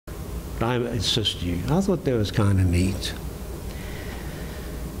but I assist you. I thought that was kind of neat.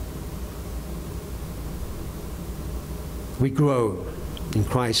 We grow in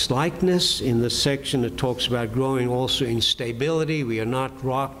Christ's likeness. In this section it talks about growing also in stability. We are not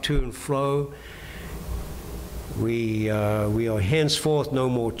rocked to and fro. We are henceforth no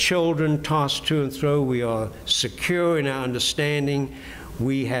more children tossed to and fro. We are secure in our understanding.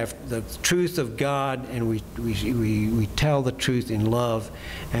 We have the truth of God, and we tell the truth in love.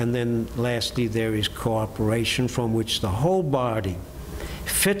 And then lastly, there is cooperation, from which the whole body,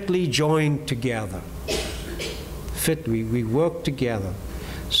 fitly joined together. We work together.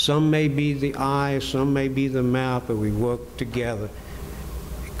 Some may be the eye, some may be the mouth, but we work together.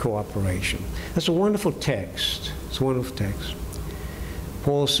 Cooperation. That's a wonderful text. It's a wonderful text.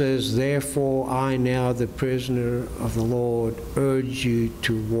 Paul says, therefore I now, the prisoner of the Lord, urge you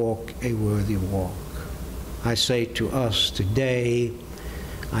to walk a worthy walk. I say to us today,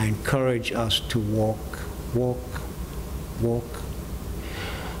 I encourage us to walk,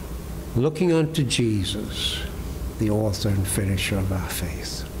 looking unto Jesus, the author and finisher of our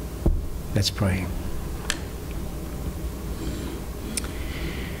faith. Let's pray.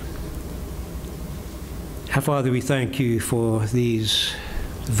 Our Father, we thank you for these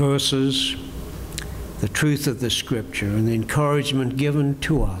verses, the truth of the Scripture, and the encouragement given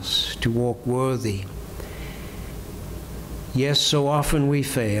to us to walk worthy. Yes, so often we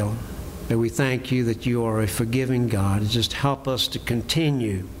fail, but we thank you that you are a forgiving God. Just help us to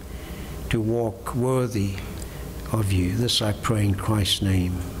continue to walk worthy of you. This I pray in Christ's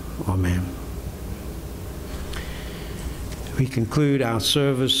name. Amen. We conclude our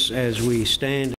service as we stand.